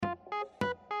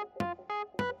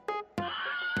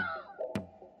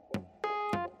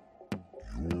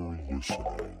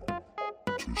listening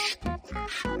to Spooky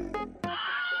Show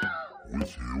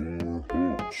with your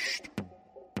host,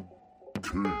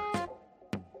 Kate.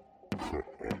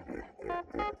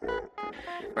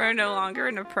 We're no longer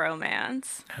in a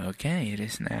promance. Okay, it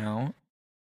is now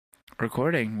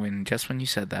recording when you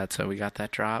said that, so we got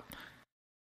that drop.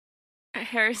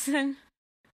 Harrison?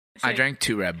 I drank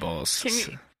 2 Red Bulls. Can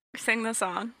you sing the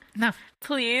song? No.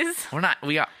 Please? I'll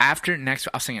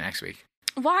sing it next week.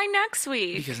 Why next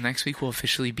week? Because next week will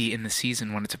officially be in the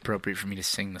season when it's appropriate for me to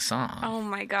sing the song. Oh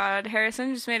my god,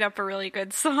 Harrison just made up a really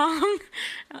good song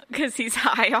because he's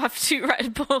high off 2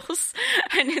 Red Bulls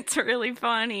and it's really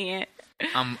funny.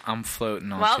 I'm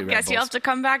floating on 2 Red Bulls. Well, guess you'll have to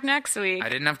come back next week. I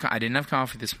didn't have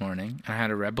coffee this morning. I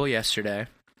had a Red Bull yesterday.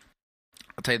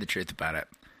 I'll tell you the truth about it.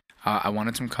 I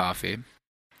wanted some coffee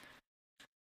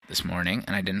this morning,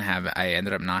 and I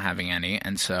ended up not having any,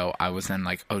 and so I was then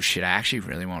like, oh shit, I actually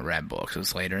really want Red Bull, because it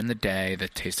was later in the day, the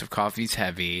taste of coffee's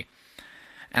heavy,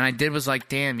 and I was like,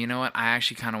 damn, you know what, I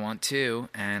actually kind of want 2,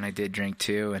 and I did drink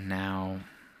 2, and now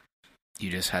you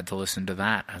just had to listen to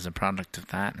that as a product of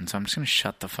that, and so I'm just going to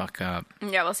shut the fuck up.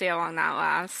 Yeah, we'll see how long that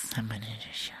lasts. I'm going to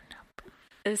just shut up.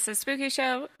 This is Spooky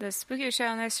Show, the spookiest show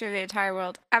in the history of the entire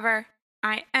world ever.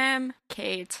 I am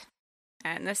Kate,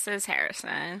 and this is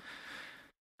Harrison.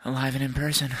 Alive and in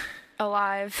person.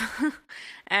 Alive.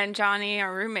 And Johnny,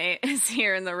 our roommate, is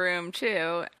here in the room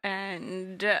too.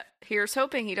 And here's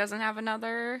hoping he doesn't have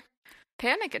another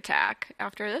panic attack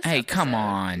after this episode. Come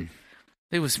on.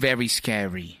 It was very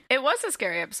scary. It was a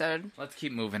scary episode. Let's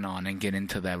keep moving on and get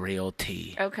into the real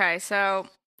tea. Okay, so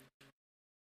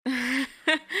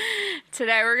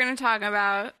today we're going to talk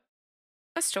about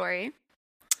a story.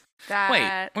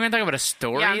 Wait, we're going to talk about a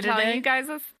story today? Yeah, I'm telling you guys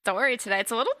a story today.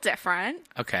 It's a little different.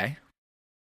 Okay.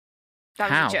 That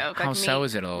was a joke. How so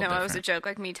is it a little different? No, it was a joke.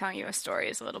 Like me telling you a story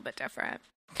is a little bit different.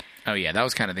 Oh, yeah. That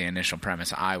was kind of the initial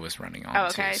premise I was running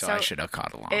on, too, so I should have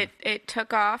caught along. It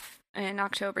took off in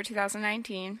October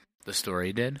 2019. The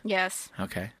story did? Yes.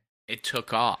 Okay. It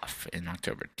took off in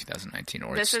October 2019,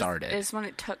 or this it started? This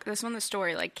when the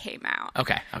story, like, came out.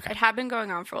 Okay. It had been going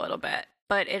on for a little bit,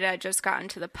 but it had just gotten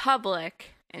to the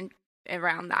public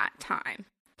around that time.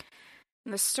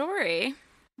 And the story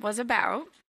was about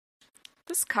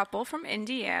this couple from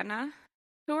Indiana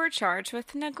who were charged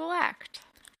with neglect.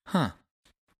 Huh.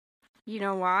 You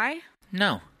know why?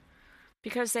 No.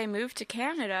 Because they moved to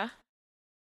Canada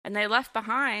and they left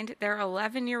behind their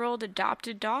 11-year-old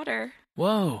adopted daughter.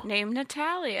 Whoa. Named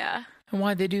Natalia. And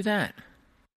why'd they do that?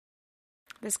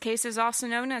 This case is also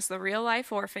known as the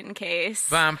real-life orphan case.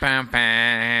 Bum, bum, bum.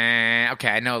 Okay,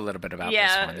 I know a little bit about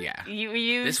this one. Yeah,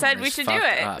 you said we should do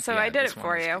it, so I did it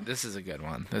for you. This is a good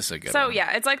one. So,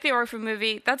 yeah, it's like the Orphan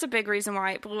movie. That's a big reason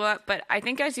why it blew up, but I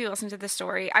think as you listen to the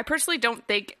story, I personally don't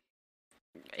think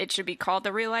it should be called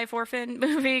the real-life orphan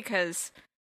movie, because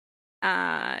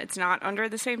it's not under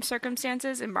the same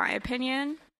circumstances, in my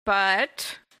opinion,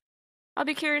 but I'll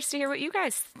be curious to hear what you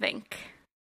guys think.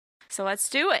 So let's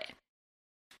do it.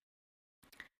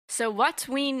 So what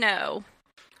we know,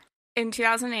 in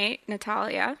 2008,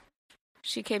 Natalia,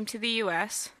 she came to the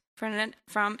U.S. from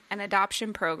an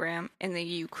adoption program in the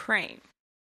Ukraine.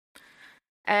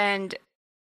 And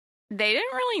they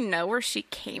didn't really know where she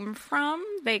came from.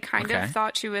 They kind of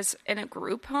thought she was in a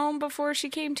group home before she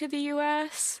came to the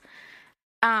U.S.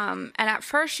 And at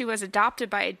first she was adopted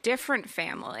by a different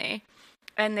family.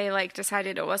 And they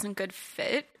decided it wasn't a good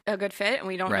fit, and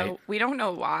we don't know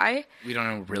why. We don't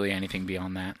know really anything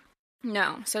beyond that.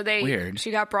 No, so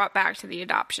she got brought back to the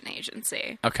adoption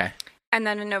agency. Okay. And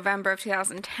then in November of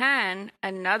 2010,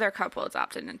 another couple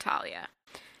adopted Natalia,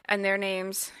 and their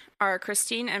names are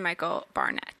Christine and Michael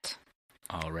Barnett.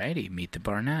 Alrighty, meet the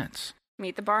Barnetts.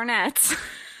 Meet the Barnetts.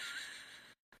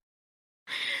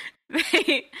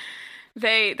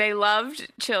 They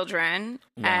loved children,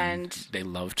 and they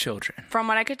love children. From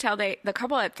what I could tell, the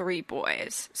couple had 3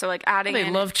 boys. So adding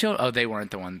they love children. Oh, they weren't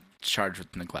the one charged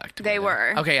with neglect. They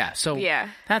were. Okay, yeah. So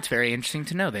that's very interesting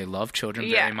to know. They love children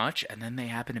very much, and then they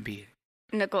happen to be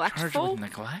neglectful. Charged with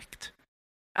neglect.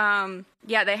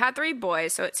 Yeah, they had 3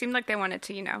 boys, so it seemed like they wanted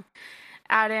to,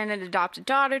 add in an adopted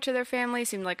daughter to their family.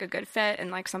 Seemed like a good fit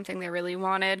and something they really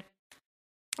wanted.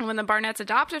 And when the Barnetts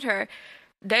adopted her,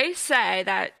 they say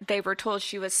that they were told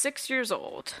she was 6 years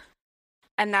old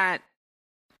and that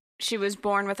she was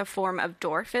born with a form of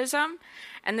dwarfism.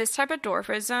 And this type of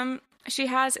dwarfism she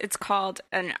has, it's called,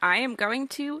 and I am going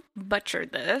to butcher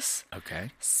this.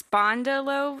 Okay.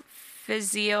 Spondylophysial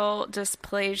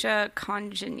dysplasia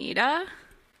congenita.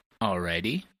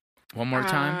 Alrighty. One more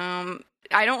time.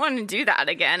 I don't want to do that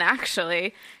again,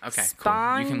 actually. Okay,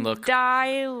 cool. You can look.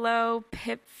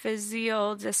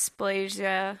 Spondylopiphysial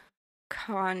dysplasia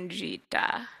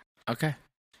congita. Okay.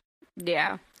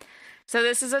 Yeah. So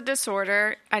this is a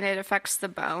disorder, and it affects the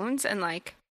bones and,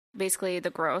 like, basically the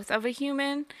growth of a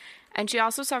human. And she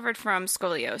also suffered from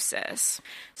scoliosis.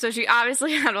 So she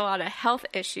obviously had a lot of health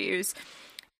issues.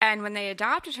 And when they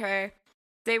adopted her,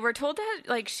 they were told that,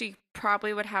 like, she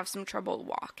probably would have some trouble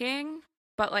walking.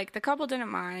 But, like, the couple didn't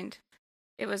mind.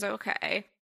 It was okay.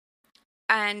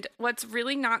 And what's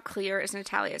really not clear is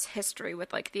Natalia's history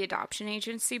with, like, the adoption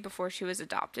agency before she was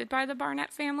adopted by the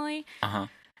Barnett family. Uh-huh.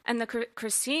 And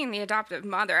Christine, the adoptive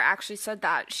mother, actually said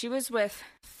that she was with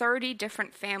 30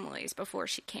 different families before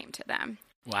she came to them.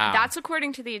 Wow. That's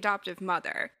according to the adoptive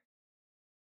mother.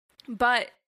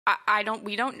 But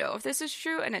we don't know if this is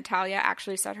true. And Natalia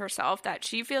actually said herself that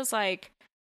she feels like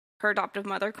her adoptive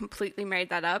mother completely made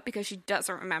that up because she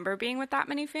doesn't remember being with that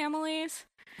many families.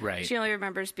 Right. She only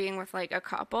remembers being with, like, a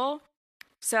couple.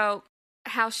 So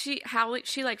how she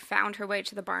like found her way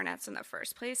to the Barnetts in the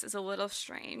first place is a little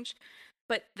strange.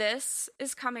 But this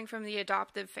is coming from the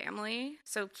adoptive family,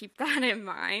 so keep that in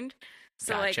mind.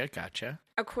 So, Gotcha.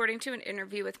 According to an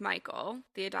interview with Michael,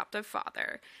 the adoptive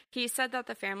father, he said that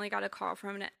the family got a call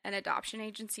from an adoption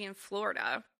agency in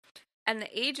Florida. And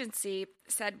the agency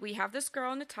said, we have this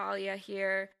girl, Natalia,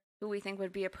 here, who we think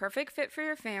would be a perfect fit for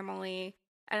your family.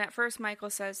 And at first, Michael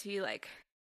says he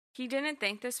didn't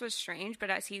think this was strange, but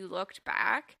as he looked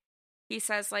back, he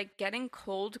says, like, getting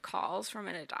cold calls from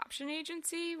an adoption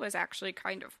agency was actually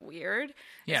kind of weird.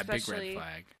 Yeah, big red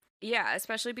flag. Yeah,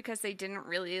 especially because they didn't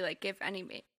really, like, give any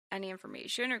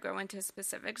information or go into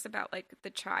specifics about, like, the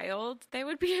child they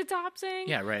would be adopting.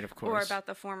 Yeah, right, of course. Or about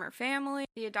the former family.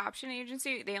 The adoption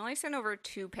agency, they only sent over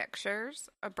 2 pictures,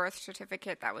 a birth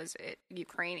certificate that was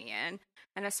Ukrainian,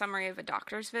 and a summary of a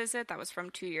doctor's visit that was from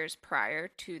 2 years prior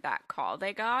to that call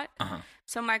they got. Uh-huh.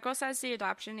 So Michael says the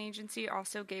adoption agency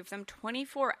also gave them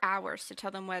 24 hours to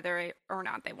tell them whether or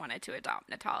not they wanted to adopt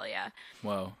Natalia.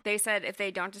 Whoa. They said if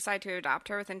they don't decide to adopt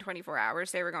her within 24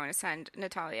 hours, they were going to send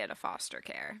Natalia to foster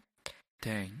care.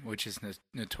 Dang, which is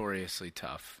notoriously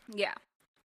tough. Yeah.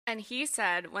 And he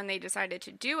said when they decided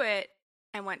to do it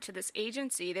and went to this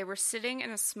agency, they were sitting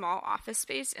in a small office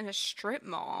space in a strip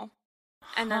mall.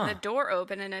 And then the door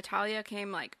opened and Natalia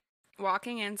came, like,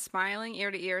 walking in, smiling ear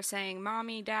to ear, saying,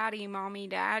 Mommy, Daddy, Mommy,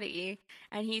 Daddy.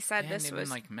 And he said they this hadn't was...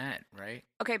 even, like, met, right?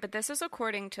 Okay, but this is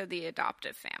according to the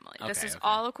adoptive family. Okay, This is okay.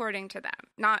 all according to them.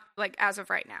 Not, like, as of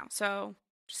right now. So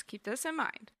just keep this in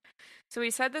mind. So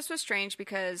he said this was strange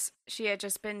because she had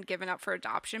just been given up for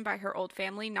adoption by her old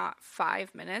family not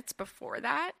 5 minutes before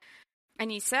that. And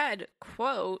he said,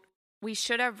 quote, we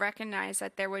should have recognized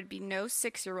that there would be no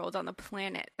 6-year-old on the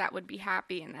planet that would be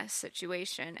happy in this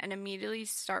situation and immediately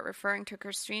start referring to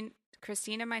Christine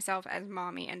and myself as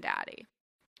Mommy and Daddy.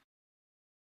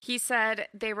 He said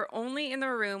they were only in the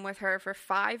room with her for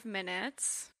 5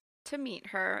 minutes to meet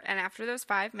her, and after those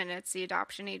 5 minutes, the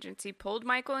adoption agency pulled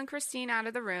Michael and Christine out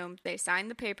of the room. They signed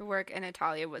the paperwork, and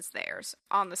Natalia was theirs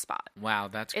on the spot. Wow,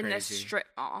 that's crazy. In this strip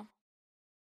mall.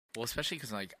 Well, especially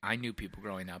because, like, I knew people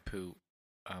growing up who,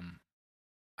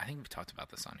 I think we've talked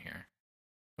about this on here,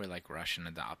 were, like, Russian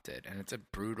adopted, and it's a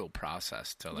brutal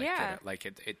process to, like, get it. Like,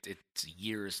 it's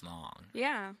years long.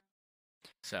 Yeah.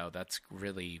 So that's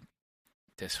really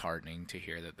disheartening to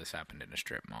hear that this happened in a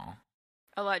strip mall.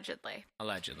 Allegedly.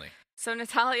 So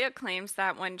Natalia claims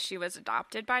that when she was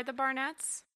adopted by the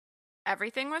Barnetts,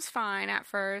 everything was fine at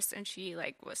first, and she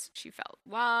felt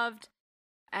loved,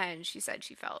 and she said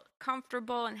she felt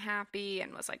comfortable and happy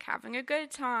and was, like, having a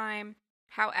good time.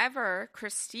 However,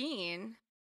 Christine,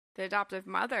 the adoptive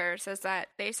mother, says that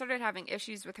they started having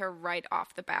issues with her right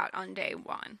off the bat on day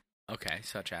 1. Okay,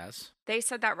 such as? They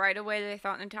said that right away they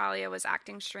thought Natalia was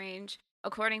acting strange.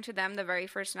 According to them, the very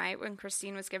first night when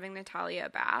Christine was giving Natalia a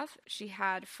bath, she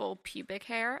had full pubic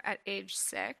hair at age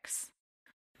 6.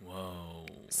 Whoa.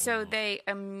 So they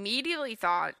immediately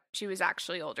thought she was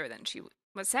actually older than she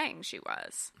was saying she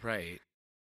was. Right.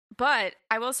 But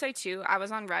I will say, too, I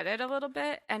was on Reddit a little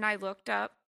bit, and I looked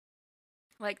up,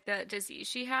 like, the disease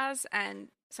she has, and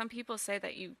some people say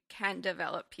that you can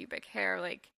develop pubic hair,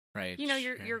 like, right. You know,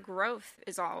 your growth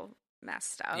is all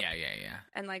messed up. Yeah.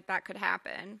 And, like, that could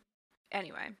happen.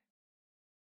 Anyway.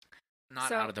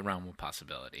 Not out of the realm of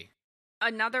possibility.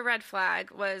 Another red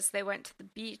flag was they went to the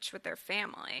beach with their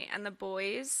family, and the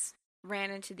boys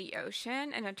ran into the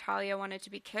ocean, and Natalia wanted to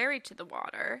be carried to the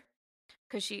water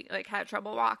because she, like, had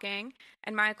trouble walking,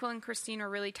 and Michael and Christine were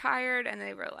really tired, and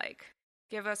they were like,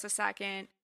 give us a second.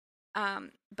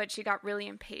 But she got really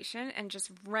impatient and just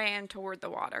ran toward the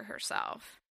water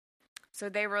herself. So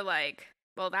they were like,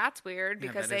 well, that's weird,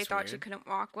 because they thought she couldn't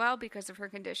walk well because of her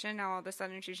condition. Now all of a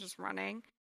sudden she's just running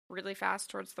really fast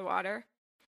towards the water.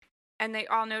 And they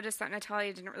all noticed that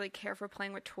Natalia didn't really care for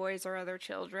playing with toys or other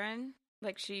children.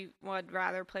 Like, she would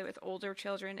rather play with older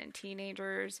children and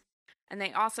teenagers. And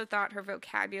they also thought her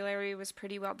vocabulary was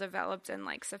pretty well developed and,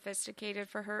 like, sophisticated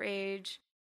for her age.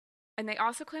 And they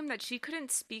also claimed that she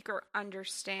couldn't speak or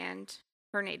understand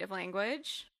her native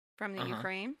language from the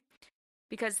Ukraine,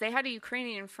 because they had a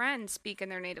Ukrainian friend speak in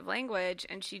their native language,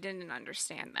 and she didn't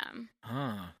understand them.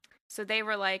 So they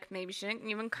were like, maybe she didn't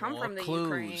even come from the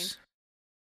Ukraine.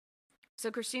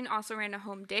 So Christine also ran a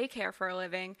home daycare for a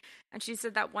living, and she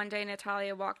said that one day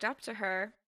Natalia walked up to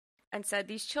her and said,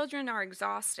 "These children are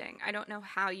exhausting. I don't know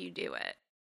how you do it."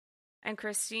 And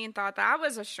Christine thought that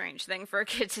was a strange thing for a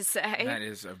kid to say. That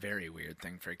is a very weird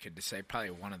thing for a kid to say.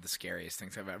 Probably one of the scariest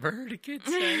things I've ever heard a kid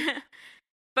say.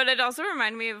 But it also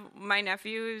reminded me of my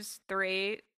nephew, who's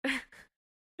 3.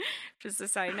 Just a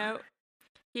side note.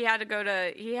 He had to go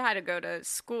to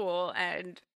school,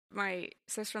 and my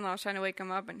sister-in-law was trying to wake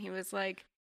him up, and he was like,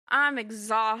 "I'm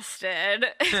exhausted."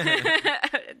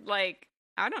 Like,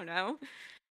 I don't know.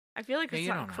 I feel like it's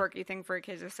not a quirky thing for a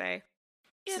kid to say.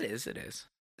 It is.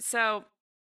 So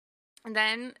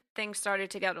then things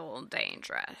started to get a little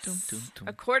dangerous, Dum, dum, dum.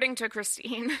 according to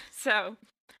Christine. So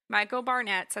Michael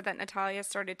Barnett said that Natalia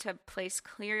started to place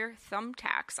clear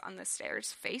thumbtacks on the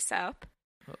stairs face up,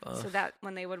 so that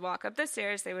when they would walk up the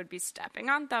stairs, they would be stepping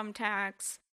on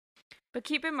thumbtacks. But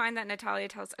keep in mind that Natalia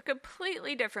tells a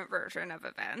completely different version of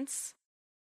events.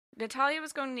 Natalia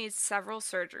was going to need several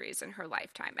surgeries in her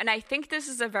lifetime, and I think this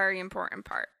is a very important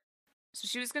part. So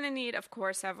she was going to need, of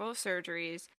course, several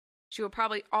surgeries. She will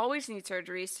probably always need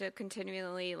surgeries to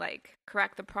continually, like,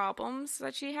 correct the problems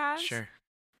that she has. Sure.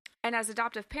 And as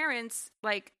adoptive parents,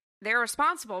 like, they're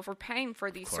responsible for paying for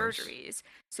these surgeries.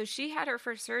 So she had her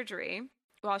first surgery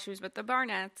while she was with the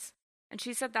Barnetts, and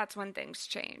she said that's when things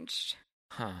changed.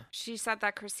 She said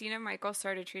that Christine and Michael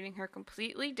started treating her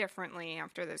completely differently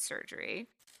after the surgery.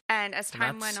 And as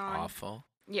time went on... That's awful.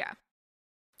 Yeah.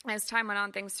 As time went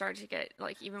on, things started to get,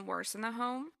 like, even worse in the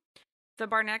home. The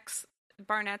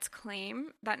Barnetts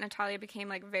claim that Natalia became,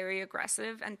 like, very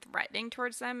aggressive and threatening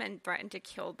towards them and threatened to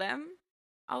kill them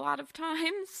a lot of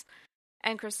times.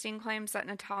 And Christine claims that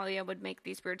Natalia would make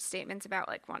these weird statements about,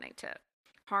 like, wanting to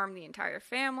harm the entire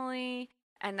family,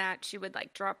 and that she would,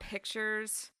 like, draw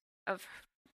pictures of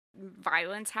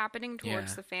violence happening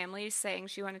towards the family, saying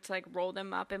she wanted to, like, roll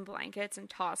them up in blankets and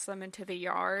toss them into the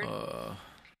yard.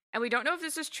 And we don't know if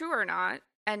this is true or not,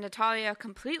 and Natalia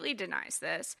completely denies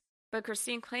this, but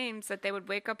Christine claims that they would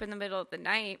wake up in the middle of the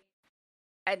night,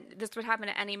 and this would happen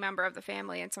to any member of the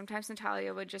family, and sometimes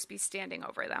Natalia would just be standing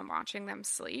over them, watching them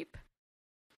sleep.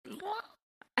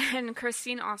 And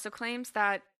Christine also claims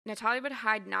that Natalia would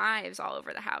hide knives all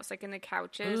over the house, like in the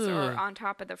couches or on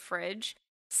top of the fridge.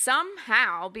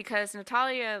 Somehow, because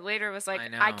Natalia later was like,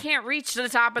 I can't reach to the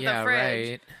top of the fridge.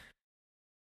 Right.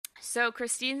 So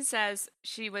Christine says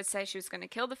she would say she was going to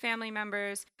kill the family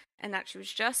members and that she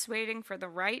was just waiting for the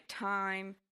right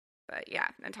time. But yeah,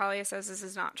 Natalia says this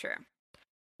is not true.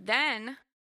 Then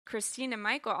Christine and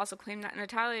Michael also claim that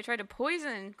Natalia tried to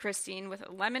poison Christine with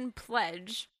a lemon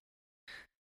pledge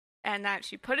and that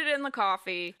she put it in the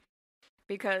coffee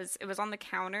because it was on the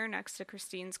counter next to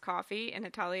Christine's coffee and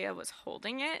Natalia was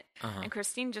holding it. And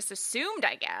Christine just assumed,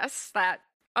 I guess, that,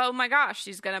 oh my gosh,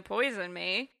 she's going to poison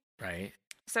me. Right.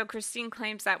 So Christine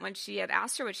claims that when she had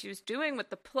asked her what she was doing with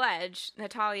the pledge,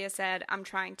 Natalia said, "I'm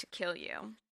trying to kill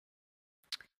you."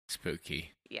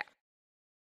 Spooky. Yeah.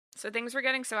 So things were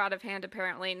getting so out of hand,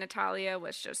 apparently. Natalia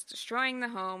was just destroying the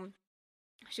home.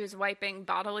 She was wiping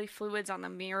bodily fluids on the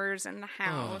mirrors in the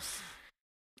house.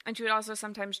 And she would also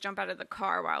sometimes jump out of the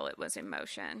car while it was in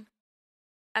motion.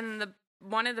 And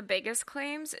one of the biggest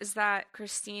claims is that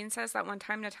Christine says that one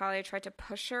time Natalia tried to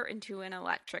push her into an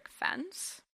electric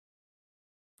fence.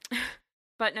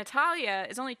 But Natalia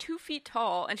is only 2 feet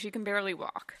tall and she can barely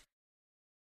walk.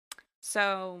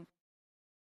 So,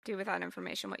 do with that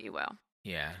information what you will.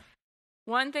 Yeah.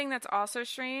 One thing that's also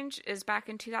strange is back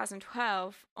in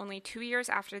 2012, only 2 years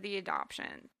after the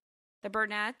adoption, the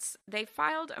Barnetts, they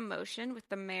filed a motion with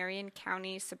the Marion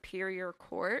County Superior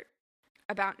Court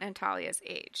about Natalia's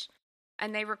age.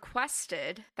 And they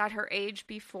requested that her age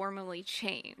be formally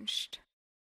changed.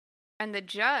 And the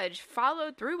judge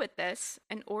followed through with this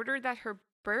and ordered that her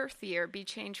birth year be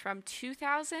changed from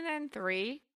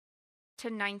 2003 to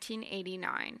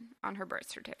 1989 on her birth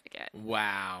certificate.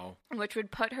 Wow. Which would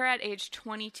put her at age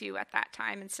 22 at that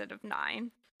time instead of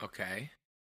 9. Okay.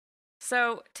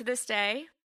 So, to this day,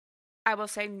 I will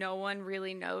say no one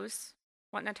really knows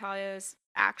what Natalia's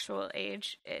actual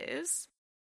age is.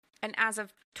 And as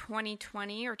of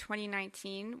 2020 or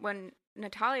 2019, when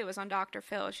Natalia was on Dr.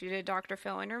 Phil, she did a Dr.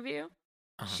 Phil interview.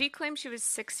 She claimed she was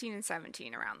 16 and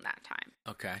 17 around that time.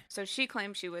 Okay. So she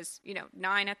claimed she was,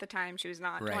 9 at the time. She was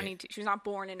not Right. 22. She was not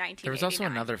born in 1989. There was also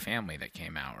another family that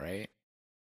came out, right?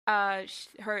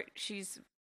 She's,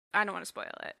 I don't want to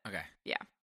spoil it. Okay. Yeah.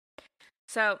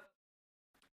 So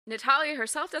Natalia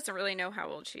herself doesn't really know how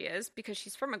old she is because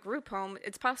she's from a group home.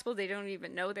 It's possible they don't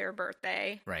even know their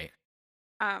birthday. Right.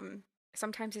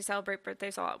 Sometimes they celebrate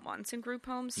birthdays all at once in group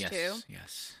homes Yes. too.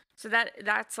 Yes. So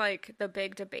that's like the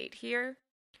big debate here.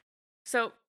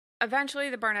 So eventually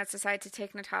the Barnetts decide to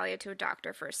take Natalia to a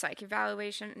doctor for a psych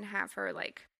evaluation and have her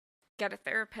like get a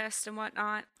therapist and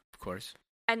whatnot. Of course.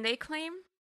 And they claim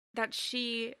that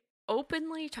she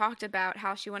openly talked about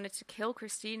how she wanted to kill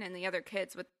Christine and the other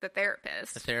kids with the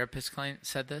therapist. The therapist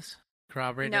said this?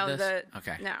 Corroborated No, this?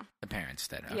 Okay. No. The parents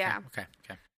did. Okay. Yeah. Okay.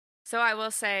 So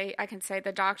I can say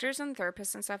the doctors and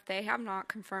therapists and stuff, they have not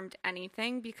confirmed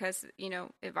anything because,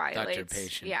 it violates.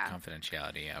 Doctor-patient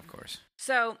confidentiality, yeah, of course.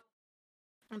 So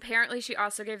apparently she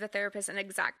also gave the therapist an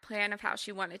exact plan of how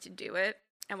she wanted to do it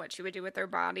and what she would do with their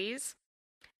bodies.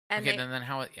 And okay, then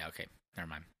how... Yeah, okay. Never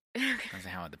mind. I don't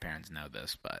know how the parents know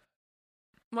this, but...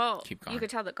 Well, keep going. You could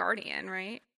tell the guardian,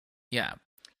 right? Yeah.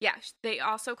 Yeah, they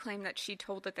also claim that she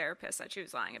told the therapist that she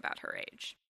was lying about her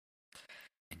age.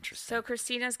 Interesting. So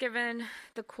Christina's given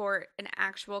the court an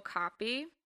actual copy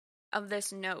of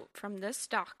this note from this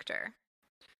doctor.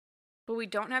 But we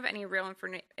don't have any real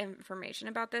information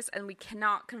about this, and we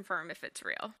cannot confirm if it's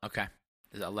real. Okay.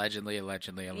 Allegedly,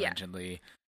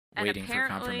 And waiting for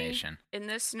confirmation. In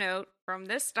this note from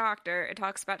this doctor, it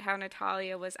talks about how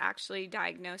Natalia was actually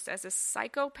diagnosed as a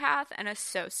psychopath and a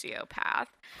sociopath.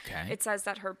 Okay. It says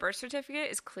that her birth certificate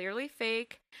is clearly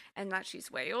fake and that she's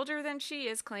way older than she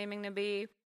is claiming to be.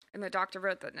 And the doctor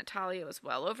wrote that Natalia was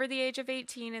well over the age of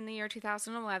 18 in the year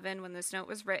 2011 when this note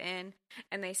was written.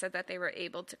 And they said that they were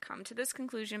able to come to this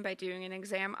conclusion by doing an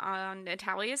exam on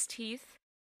Natalia's teeth,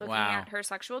 looking at her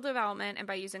sexual development, and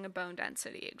by using a bone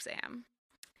density exam.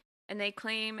 And they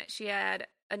claim she had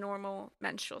a normal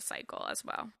menstrual cycle as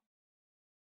well.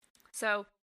 So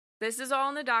this is all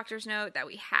in the doctor's note that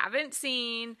we haven't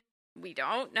seen. We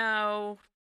don't know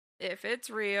if it's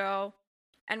real.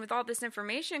 And with all this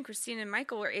information, Christine and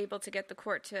Michael were able to get the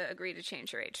court to agree to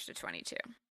change her age to 22.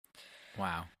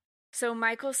 Wow. So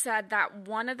Michael said that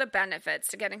one of the benefits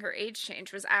to getting her age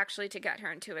changed was actually to get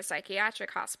her into a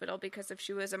psychiatric hospital, because if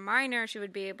she was a minor, she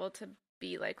would be able to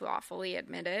be like lawfully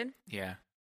admitted. Yeah.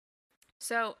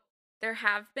 So there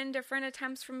have been different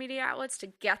attempts from media outlets to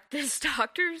get this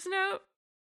doctor's note.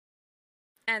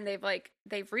 And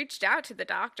they've reached out to the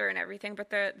doctor and everything, but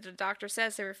the doctor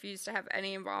says they refuse to have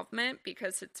any involvement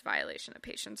because it's violation of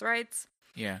patients' rights.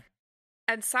 Yeah.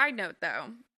 And side note,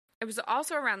 though, it was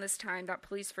also around this time that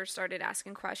police first started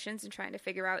asking questions and trying to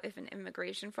figure out if an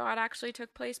immigration fraud actually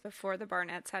took place before the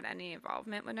Barnetts had any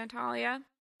involvement with Natalia.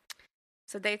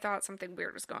 So they thought something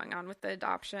weird was going on with the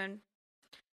adoption.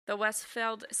 The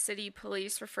Westfield City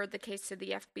Police referred the case to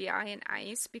the FBI and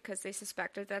ICE because they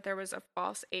suspected that there was a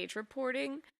false age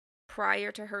reporting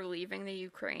prior to her leaving the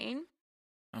Ukraine.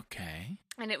 Okay.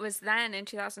 And it was then, in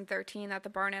 2013, that the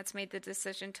Barnetts made the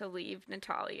decision to leave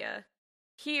Natalia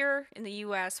here in the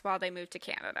U.S. while they moved to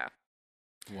Canada.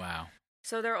 Wow.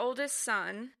 So their oldest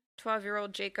son,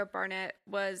 12-year-old Jacob Barnett,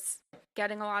 was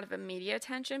getting a lot of media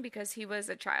attention because he was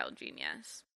a child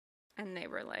genius. And they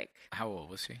were like... How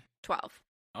old was he? 12.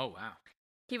 Oh, wow.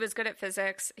 He was good at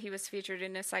physics. He was featured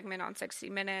in a segment on 60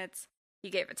 Minutes. He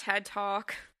gave a TED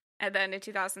Talk. And then in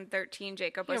 2013,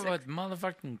 Jacob was... Yeah, what,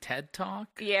 motherfucking TED Talk?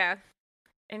 Yeah.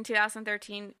 In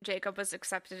 2013, Jacob was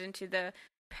accepted into the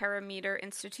Parameter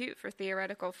Institute for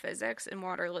Theoretical Physics in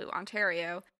Waterloo,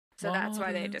 Ontario. So that's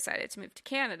why they decided to move to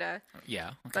Canada. Yeah,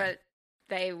 okay. But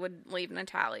they would leave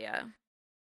Natalia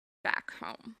back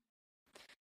home.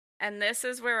 And this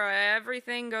is where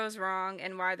everything goes wrong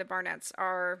and why the Barnetts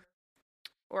are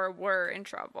or were in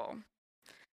trouble.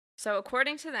 So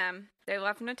according to them, they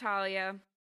left Natalia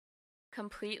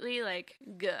completely,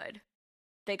 good.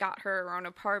 They got her her own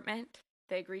apartment.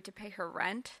 They agreed to pay her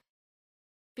rent.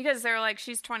 Because they're like,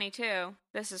 she's 22.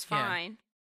 This is fine. Yeah.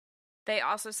 They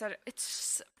also said,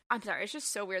 it's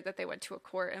just so weird that they went to a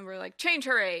court and were like, change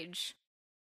her age.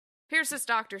 Here's this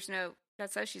doctor's note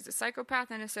that says she's a psychopath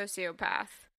and a sociopath.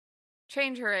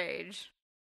 Change her age.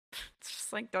 It's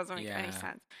just doesn't make any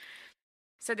sense.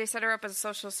 So they set her up as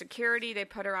Social Security. They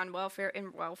put her on welfare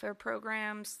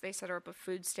programs. They set her up with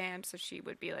food stamps so she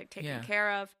would be taken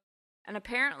care of. And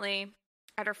apparently,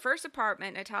 at her first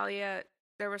apartment, Natalia,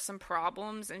 there were some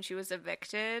problems and she was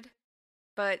evicted.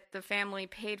 But the family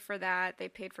paid for that. They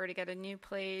paid for her to get a new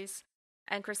place.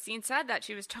 And Christine said that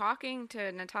she was talking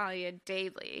to Natalia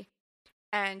daily.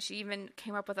 And she even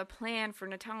came up with a plan for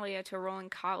Natalia to enroll in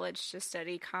college to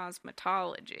study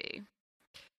cosmetology.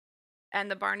 And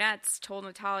the Barnetts told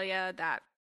Natalia that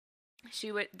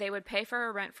they would pay for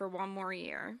her rent for 1 more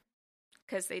year,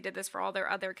 because they did this for all their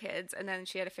other kids, and then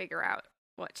she had to figure out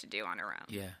what to do on her own.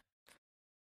 Yeah.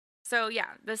 So, yeah,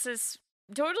 this is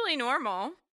totally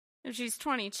normal if she's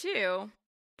 22,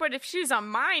 but if she's a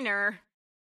minor,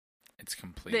 it's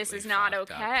completely this is not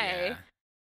fucked okay. up, yeah.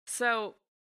 So,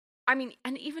 I mean,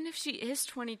 and even if she is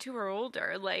 22 or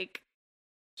older, like,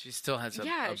 she still has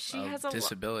a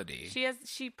disability.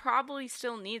 She probably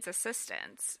still needs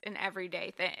assistance in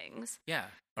everyday things. Yeah.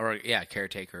 Or, yeah,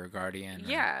 caretaker or guardian.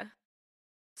 Yeah.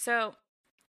 So,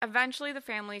 eventually the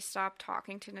family stopped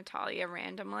talking to Natalia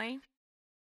randomly.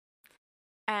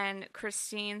 And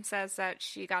Christine says that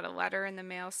she got a letter in the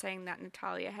mail saying that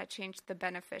Natalia had changed the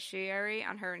beneficiary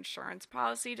on her insurance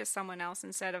policy to someone else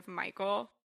instead of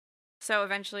Michael. So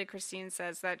eventually Christine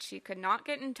says that she could not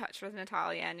get in touch with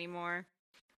Natalia anymore.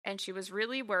 And she was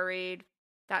really worried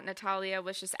that Natalia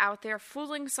was just out there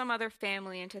fooling some other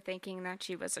family into thinking that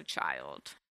she was a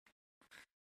child.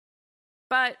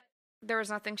 But there was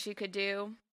nothing she could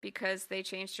do because they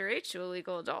changed her age to a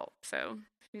legal adult. So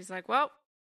she's like, well,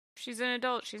 she's an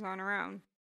adult. She's on her own.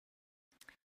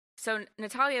 So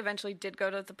Natalia eventually did go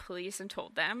to the police and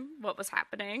told them what was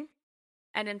happening.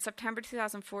 And in September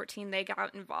 2014, they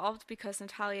got involved because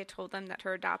Natalia told them that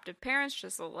her adoptive parents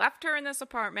just left her in this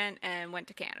apartment and went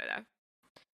to Canada.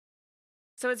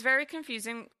 So it's very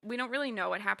confusing. We don't really know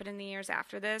what happened in the years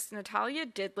after this. Natalia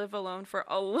did live alone for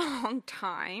a long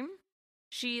time.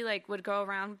 She would go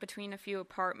around between a few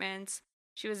apartments.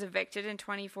 She was evicted in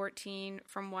 2014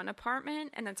 from one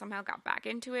apartment and then somehow got back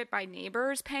into it by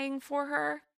neighbors paying for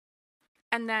her.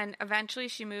 And then eventually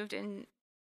she moved in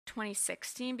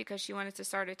 2016 because she wanted to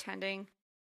start attending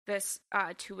this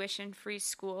tuition-free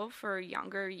school for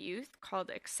younger youth called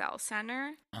Excel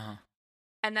Center. Uh-huh.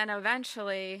 And then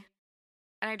eventually,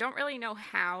 and I don't really know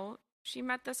how she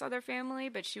met this other family,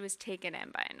 but she was taken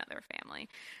in by another family.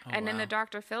 In the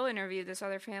Dr. Phil interview, this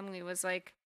other family was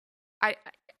like,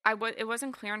 it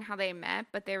wasn't clear on how they met,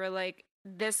 but they were like,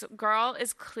 this girl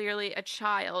is clearly a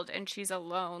child and she's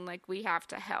alone. Like, we have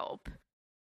to help.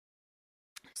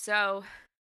 So,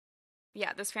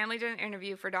 yeah, this family did an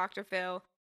interview for Dr. Phil,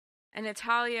 and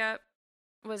Natalia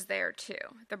was there too.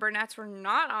 The Burnetts were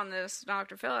not on this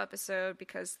Dr. Phil episode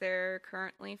because they're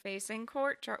currently facing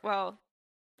court well,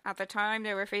 at the time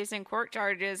they were facing court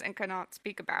charges and could not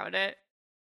speak about it.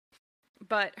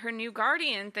 But her new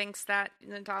guardian thinks that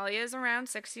Natalia is around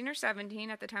 16 or 17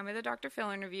 at the time of the Dr.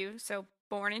 Phil interview, so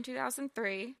born in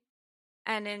 2003.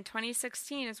 And in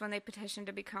 2016 is when they petitioned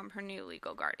to become her new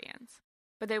legal guardians.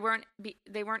 But they weren't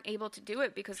able to do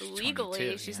it because she's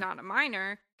legally she's not a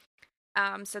minor.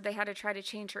 So they had to try to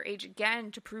change her age again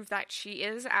to prove that she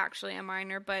is actually a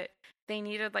minor, but they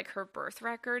needed her birth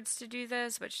records to do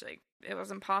this, which it was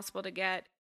impossible to get.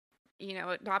 You know,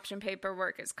 adoption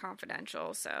paperwork is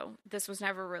confidential, so this was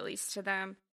never released to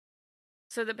them.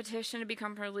 So the petition to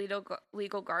become her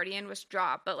legal guardian was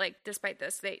dropped, but despite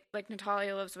this, they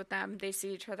Natalia lives with them. They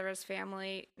see each other as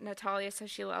family. Natalia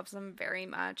says she loves them very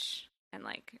much, and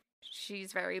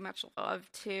she's very much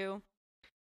loved too.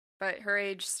 But her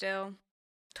age still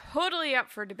totally up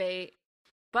for debate.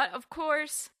 But of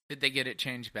course, did they get it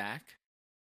changed back?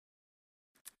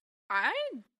 I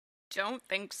don't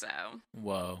think so.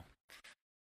 Whoa.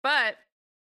 But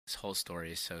this whole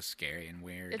story is so scary and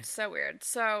weird. It's so weird.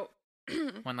 So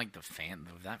when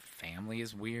that family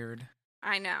is weird.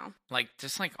 I know.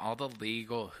 Just all the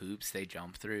legal hoops they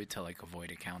jump through to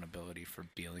avoid accountability for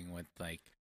dealing with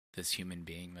this human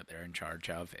being that they're in charge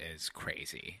of is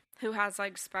crazy. Who has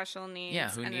special needs.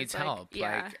 Yeah, who needs help.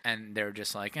 Yeah. And they're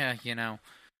just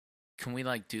can we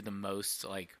do the most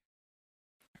I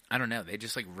don't know, they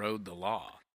just rode the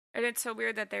law. And it's so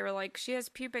weird that they were she has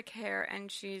pubic hair and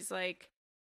she's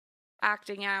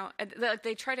acting out.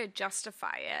 They try to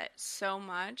justify it so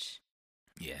much.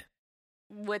 Yeah.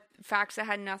 With facts that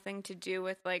had nothing to do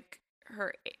with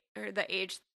her or the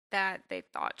age that they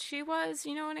thought she was.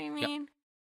 You know what I mean? Yep.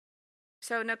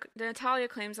 So Natalia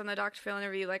claims on the Dr. Phil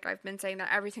interview, I've been saying,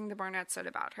 that everything the Barnett said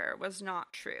about her was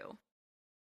not true.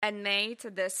 And to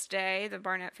this day, the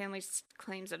Barnett family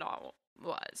claims it all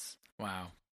was.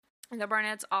 Wow. And the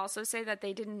Barnetts also say that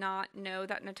they did not know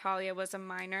that Natalia was a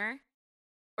minor,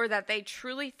 or that they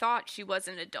truly thought she was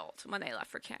an adult when they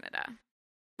left for Canada.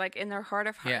 In their heart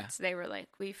of hearts, They were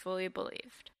we fully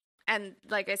believed. And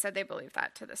like I said, they believe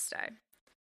that to this day.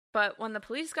 But when the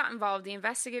police got involved, the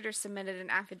investigators submitted an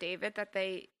affidavit that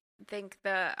they think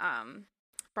the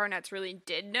Barnett's really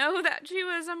did know that she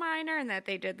was a minor and that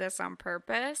they did this on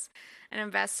purpose. An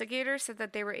investigator said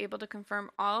that they were able to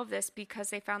confirm all of this because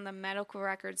they found the medical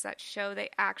records that show they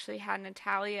actually had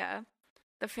Natalia.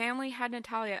 The family had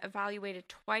Natalia evaluated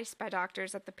twice by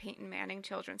doctors at the Peyton Manning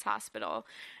Children's Hospital,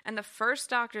 and the first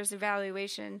doctor's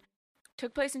evaluation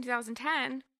took place in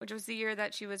 2010, which was the year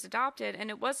that she was adopted, and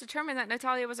it was determined that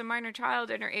Natalia was a minor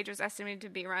child and her age was estimated to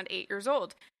be around 8 years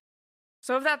old.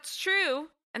 So if that's true,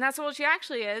 and that's how old she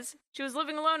actually is, she was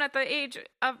living alone at the age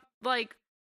of, 9,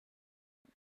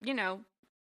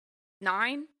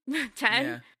 10.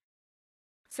 Yeah.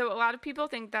 So a lot of people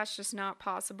think that's just not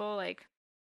possible.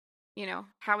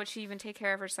 How would she even take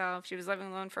care of herself? She was living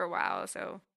alone for a while,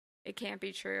 so it can't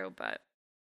be true, but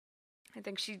I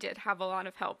think she did have a lot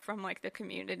of help from, the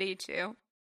community, too.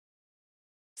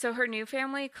 So her new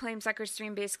family claims that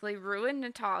Christine basically ruined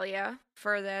Natalia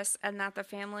for this and that the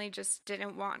family just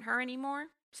didn't want her anymore.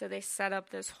 So they set up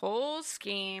this whole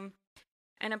scheme.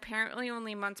 And apparently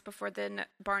only months before the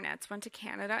Barnetts went to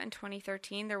Canada in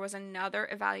 2013, there was another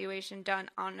evaluation done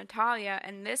on Natalia.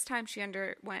 And this time she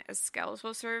underwent a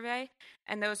skeletal survey.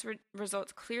 And those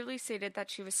results clearly stated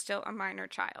that she was still a minor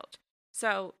child.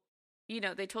 So,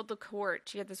 they told the court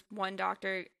she had this one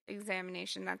doctor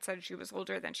examination that said she was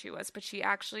older than she was. But she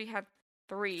actually had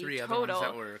three total. Other ones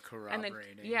that were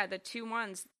corroborating. And the 2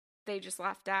 ones they just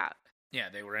left out. Yeah,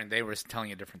 they were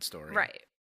telling a different story. Right.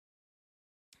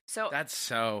 So that's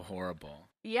so horrible.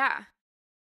 Yeah.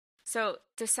 So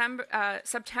September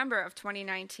of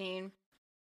 2019,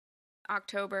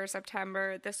 October,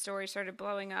 September, this story started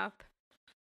blowing up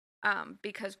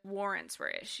because warrants were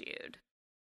issued.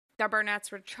 The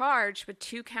Barnetts were charged with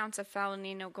 2 counts of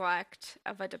felony neglect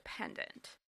of a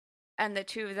dependent. And the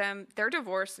 2 of them, they're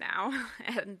divorced now,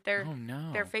 and they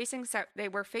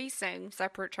were facing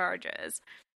separate charges.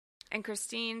 And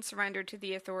Christine surrendered to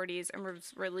the authorities and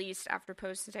was released after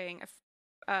posting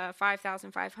a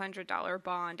 $5,500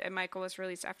 bond. And Michael was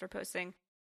released after posting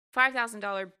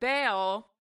 $5,000 bail.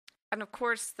 And of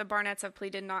course, the Barnetts have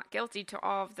pleaded not guilty to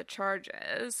all of the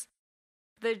charges.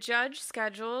 The judge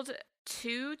scheduled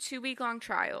 2 two-week-long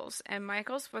trials, and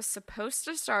Michael's was supposed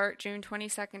to start June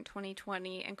 22nd,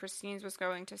 2020, and Christine's was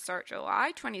going to start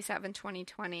July 27,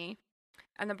 2020.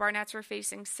 And the Barnetts were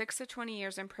facing 6 to 20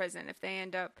 years in prison if they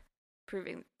end up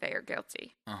proving they are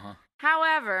guilty.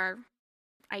 However,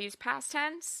 I use past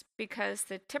tense because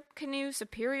the Tippecanoe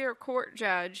Superior Court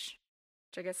judge,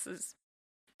 which I guess is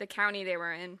the county they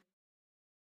were in,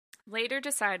 later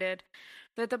decided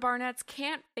that the Barnetts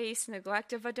can't face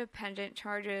neglect of a dependent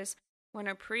charges when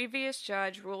a previous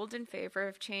judge ruled in favor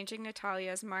of changing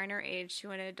Natalia's minor age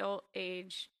to an adult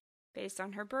age based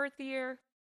on her birth year,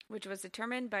 which was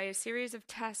determined by a series of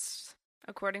tests,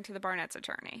 according to the Barnetts'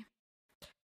 attorney.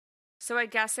 So I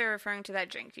guess they're referring to that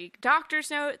janky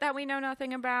doctor's note that we know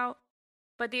nothing about.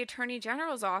 But the Attorney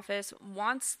General's office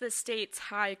wants the state's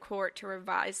high court to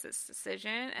revise this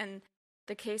decision. And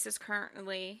the case is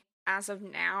currently, as of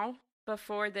now,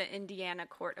 before the Indiana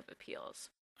Court of Appeals.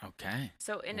 Okay.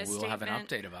 So we'll have an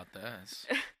update about this.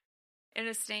 In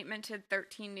a statement to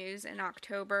 13 News in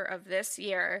October of this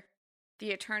year, the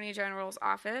Attorney General's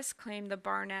office claimed the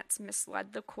Barnetts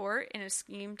misled the court in a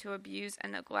scheme to abuse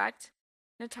and neglect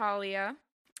Natalia,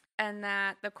 and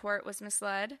that the court was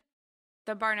misled.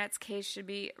 The Barnetts case should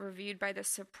be reviewed by the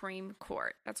Supreme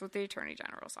Court. That's what the Attorney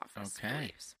General's office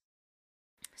believes.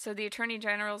 So the Attorney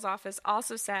General's office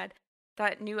also said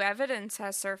that new evidence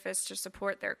has surfaced to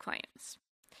support their claims.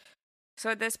 So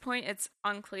at this point, it's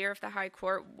unclear if the High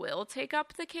Court will take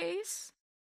up the case.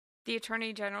 The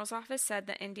Attorney General's office said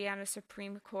the Indiana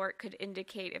Supreme Court could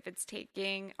indicate if it's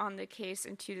taking on the case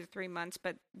in 2 to 3 months,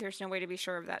 but there's no way to be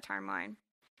sure of that timeline.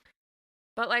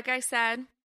 But like I said,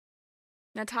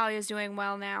 Natalia's doing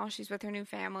well now. She's with her new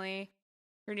family.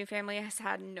 Her new family has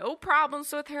had no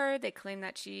problems with her. They claim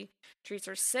that she treats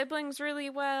her siblings really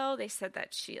well. They said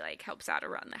that she, helps out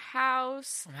around the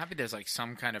house. I'm happy there's,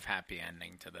 some kind of happy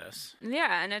ending to this.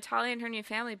 Yeah, and Natalia and her new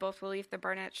family both believe the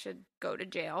Barnetts should go to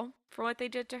jail for what they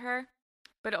did to her.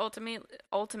 But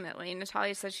ultimately,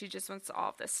 Natalia says she just wants all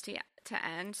of this to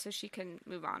end so she can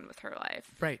move on with her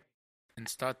life. Right. And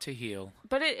start to heal.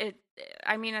 But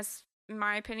as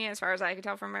my opinion, as far as I can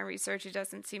tell from my research, it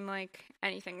doesn't seem like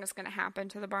anything is going to happen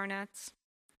to the Barnetts.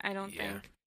 I don't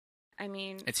think. I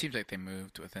mean, it seems like they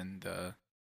moved within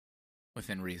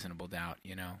reasonable doubt.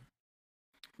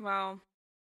 Well,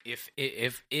 if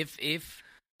it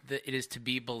is to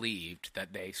be believed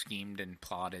that they schemed and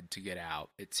plotted to get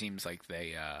out, it seems like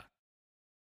they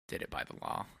did it by the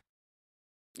law.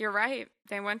 You're right.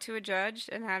 They went to a judge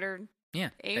and had her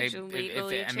age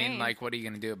legally changed. I mean, what are you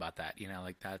going to do about that?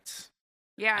 That's...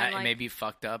 Yeah, and It like, may be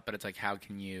fucked up, but it's like, how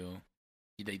can you?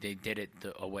 They did it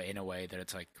in a way that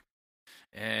it's like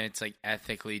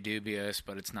ethically dubious,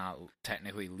 but it's not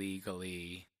technically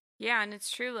legally. yeah, and it's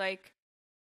true. Like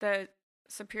the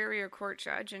Superior Court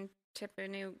judge in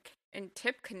Tippecanoe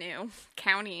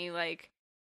County, like,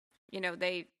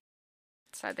 they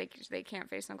said they can't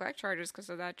face neglect charges because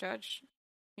of that judge.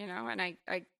 And I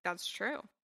that's true.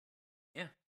 Yeah,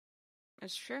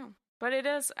 It's true. But it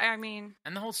is. I mean,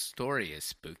 and the whole story is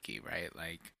spooky, right?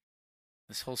 Like,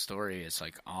 this whole story is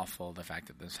like awful. The fact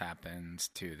that this happens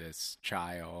to this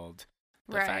child,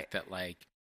 the right. fact that like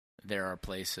there are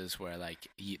places where like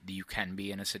you can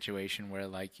be in a situation where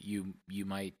like you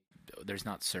might, there's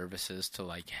not services to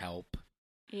like help,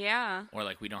 Yeah. or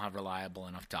like we don't have reliable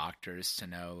enough doctors to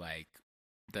know like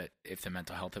that if the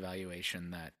mental health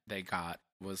evaluation that they got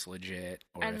was legit,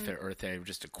 or if they were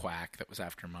just a quack that was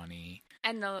after money.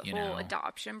 And the whole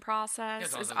adoption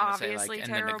process is Say, obviously like,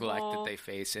 terrible. And the neglect that they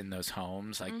face in those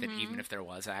homes, like that even if there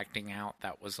was acting out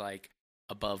that was like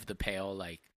above the pale,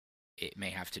 like it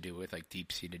may have to do with like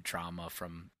deep-seated trauma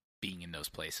from being in those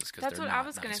places. Because that's what I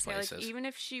was going to say. Like, even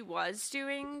if she was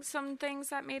doing some things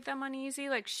that made them uneasy,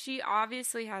 like she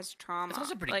obviously has trauma. It's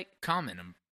also pretty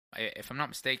common, if I'm not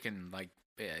mistaken. Like,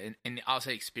 and I'll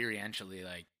say experientially,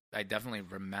 like I definitely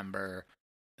remember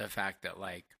the fact that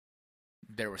like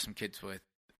there were some kids with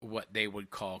what they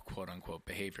would call quote unquote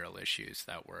behavioral issues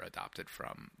that were adopted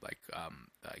from like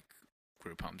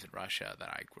group homes in Russia that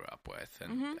I grew up with,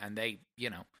 and they,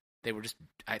 they were just,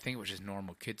 I think it was just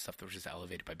normal kid stuff that was just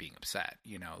elevated by being upset,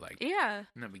 like, yeah,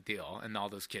 no big deal. And all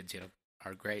those kids,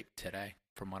 are great today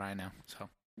from what I know. So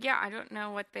yeah, I don't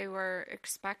know what they were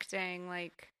expecting.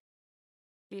 Like,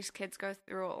 these kids go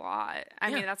through a lot. I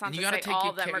mean, that's not to say all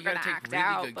of them are going to act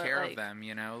out, good but care of them,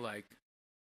 like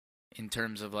in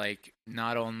terms of like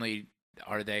not only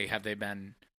have they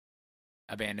been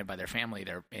abandoned by their family,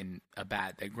 they're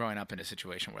they're growing up in a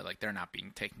situation where like they're not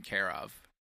being taken care of.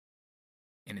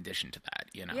 In addition to that,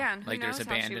 yeah, and like who knows there's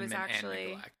how she abandonment was actually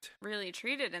and neglect. Really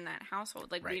treated in that household.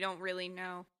 Like, right. We don't really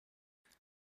know,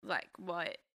 like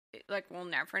what, like we'll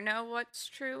never know what's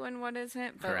true and what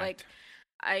isn't. But Correct.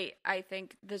 like, I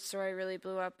think the story really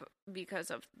blew up because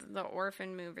of the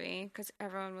Orphan movie, because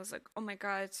everyone was like, oh my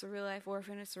god, it's a real life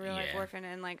orphan, it's a real life orphan.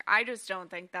 And like, I just don't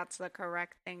think that's the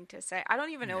correct thing to say. I don't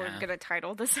even know what we're gonna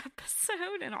title this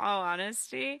episode, in all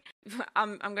honesty.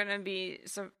 I'm gonna be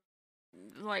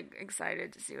like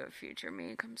excited to see what future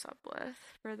me comes up with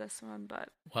for this one. But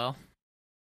well,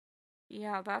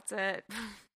 yeah, that's it.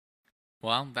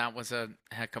 Well, that was a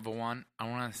heck of a one. I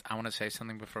want to say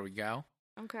something before we go.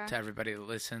 Okay. To everybody that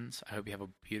listens, I hope you have a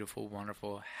beautiful,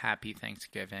 wonderful, happy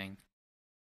Thanksgiving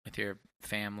with your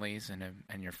families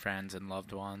and your friends and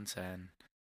loved ones. And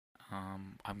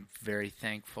I'm very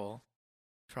thankful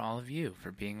for all of you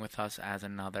for being with us as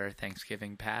another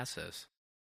Thanksgiving passes.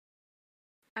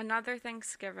 Another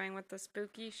Thanksgiving with the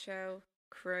Spooky Show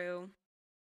crew.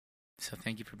 So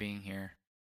thank you for being here.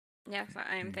 Yes,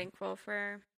 I am thankful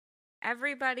for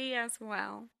everybody as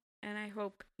well. And I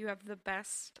hope you have the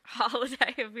best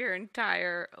holiday of your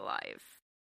entire life.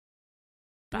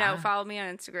 Bye. No, follow me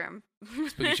on Instagram.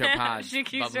 Spooky Show Pod.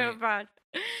 Spooky Show Pod.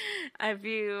 If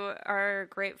you are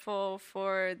grateful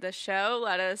for the show,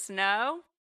 let us know.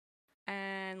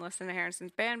 And listen to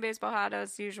Harrison's Band Baseball Hat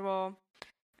as usual.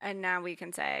 And now we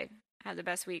can say, have the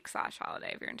best week /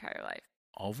 holiday of your entire life.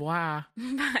 Au revoir.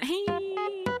 Bye.